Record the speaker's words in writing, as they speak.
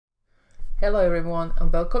Hello everyone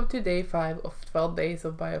and welcome to day 5 of 12 days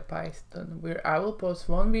of Biopython, where I will post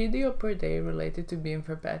one video per day related to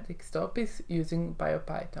Bioinformatics topics using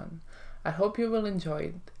Biopython. I hope you will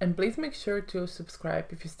enjoy it, and please make sure to subscribe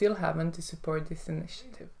if you still haven't to support this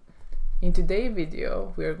initiative. In today's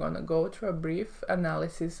video, we are going to go through a brief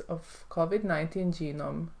analysis of COVID-19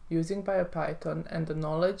 genome using Biopython and the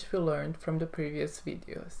knowledge we learned from the previous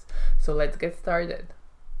videos. So let's get started.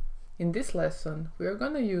 In this lesson, we are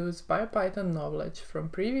going to use Biopython knowledge from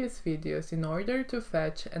previous videos in order to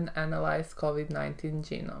fetch and analyze COVID-19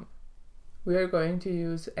 genome. We are going to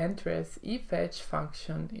use Entrez efetch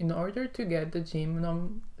function in order to get the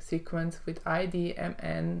genome sequence with ID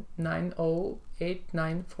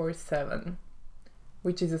MN908947,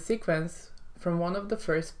 which is a sequence from one of the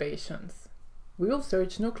first patients. We will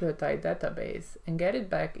search nucleotide database and get it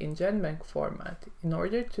back in GenBank format in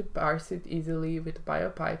order to parse it easily with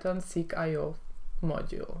Biopython seq.io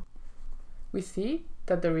module. We see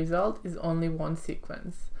that the result is only one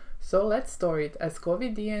sequence, so let's store it as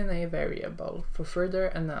COVID DNA variable for further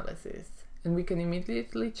analysis, and we can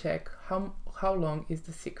immediately check how long is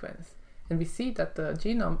the sequence. And we see that the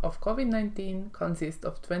genome of COVID-19 consists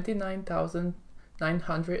of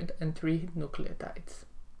 29,903 nucleotides.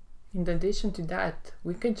 In addition to that,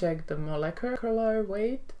 we can check the molecular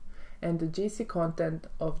weight and the GC content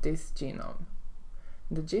of this genome.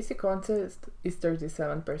 The GC content is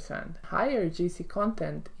 37%. Higher GC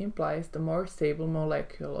content implies the more stable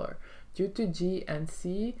molecular due to G and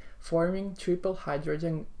C forming triple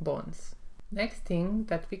hydrogen bonds. Next thing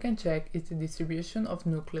that we can check is the distribution of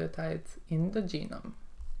nucleotides in the genome.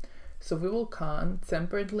 So we will count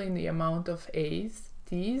separately the amount of A's,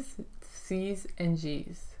 T's, C's and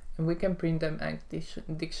G's. And we can print them at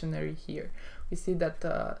dictionary here. We see that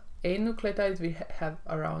A nucleotides we have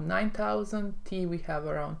around 9,000, T we have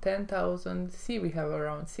around 10,000, C we have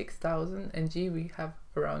around 6,000, and G we have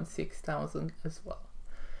around 6,000 as well.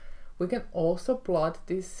 We can also plot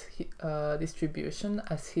this distribution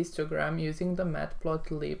as histogram using the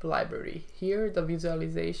matplotlib library. Here the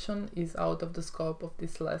visualization is out of the scope of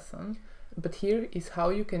this lesson. But here is how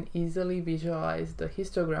you can easily visualize the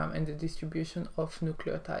histogram and the distribution of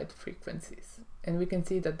nucleotide frequencies. And we can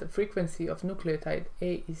see that the frequency of nucleotide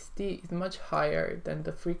A is T is much higher than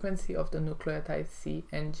the frequency of the nucleotide C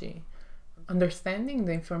and G. Understanding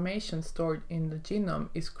the information stored in the genome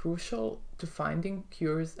is crucial to finding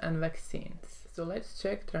cures and vaccines. So let's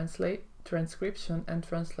check transcription and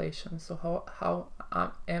translation. So how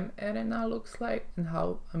mRNA looks like and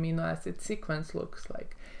how amino acid sequence looks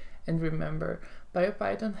like. And remember,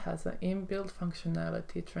 Biopython has an inbuilt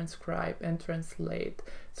functionality transcribe and translate,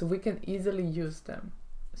 so we can easily use them.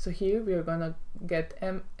 So here we are gonna get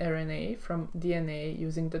mRNA from DNA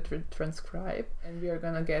using the transcribe, and we are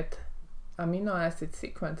gonna get amino acid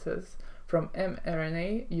sequences from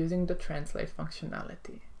mRNA using the translate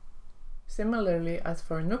functionality. Similarly, as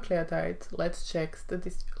for nucleotides, let's check the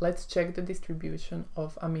distribution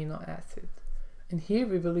of amino acid. And here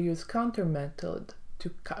we will use counter method to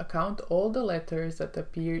count all the letters that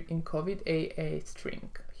appeared in COVID-AA string.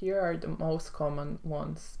 Here are the most common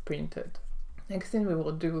ones printed. Next thing we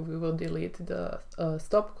will do, we will delete the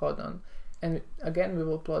stop codon, and again we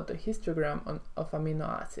will plot the histogram of amino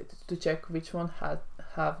acids to check which one have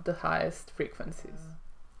the highest frequencies.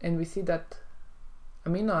 And we see that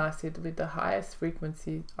amino acid with the highest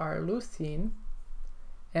frequency are leucine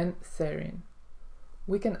and serine.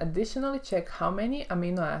 We can additionally check how many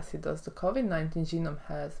amino acids does the COVID-19 genome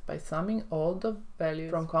has by summing all the values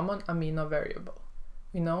from common amino variable.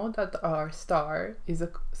 We know that our star is a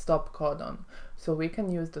stop codon, so we can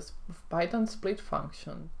use the Python split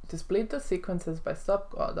function to split the sequences by stop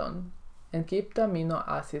codon and keep the amino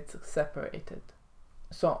acids separated.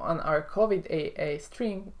 So on our COVID-AA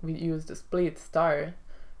string, we use the split star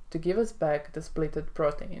to give us back the splitted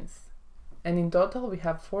proteins. And in total, we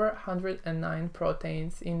have 409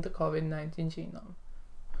 proteins in the COVID-19 genome.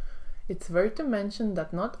 It's worth to mention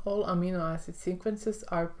that not all amino acid sequences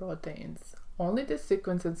are proteins. Only the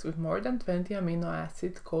sequences with more than 20 amino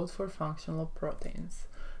acids code for functional proteins.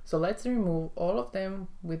 So let's remove all of them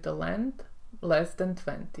with the length less than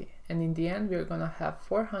 20. And in the end, we're gonna have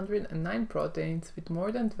 409 proteins with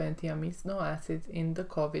more than 20 amino acids in the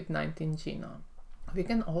COVID-19 genome. We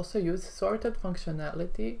can also use sorted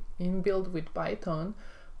functionality inbuilt with Python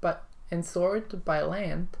and sort by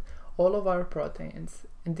length all of our proteins,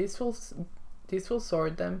 and this will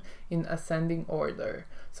sort them in ascending order,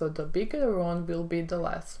 so the bigger one will be the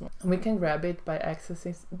last one. We can grab it by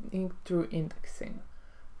accessing through indexing.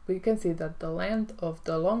 We can see that the length of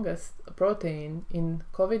the longest protein in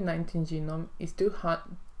COVID-19 genome is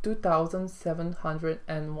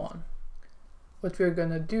 2701. What we're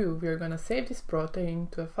gonna do, we're gonna save this protein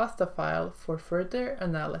to a FASTA file for further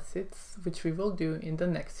analysis, which we will do in the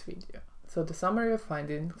next video. So the summary of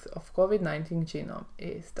findings of COVID-19 genome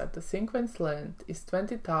is that the sequence length is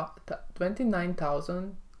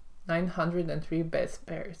 29,903 base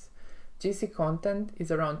pairs. GC content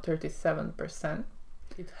is around 37%.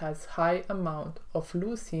 It has high amount of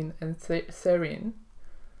leucine and serine.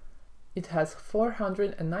 It has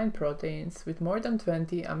 409 proteins with more than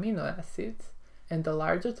 20 amino acids, and the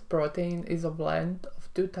largest protein is a blend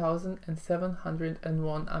of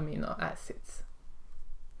 2,701 amino acids.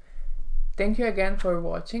 Thank you again for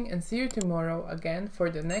watching, and see you tomorrow again for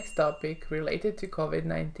the next topic related to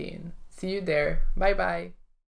COVID-19. See you there. Bye bye.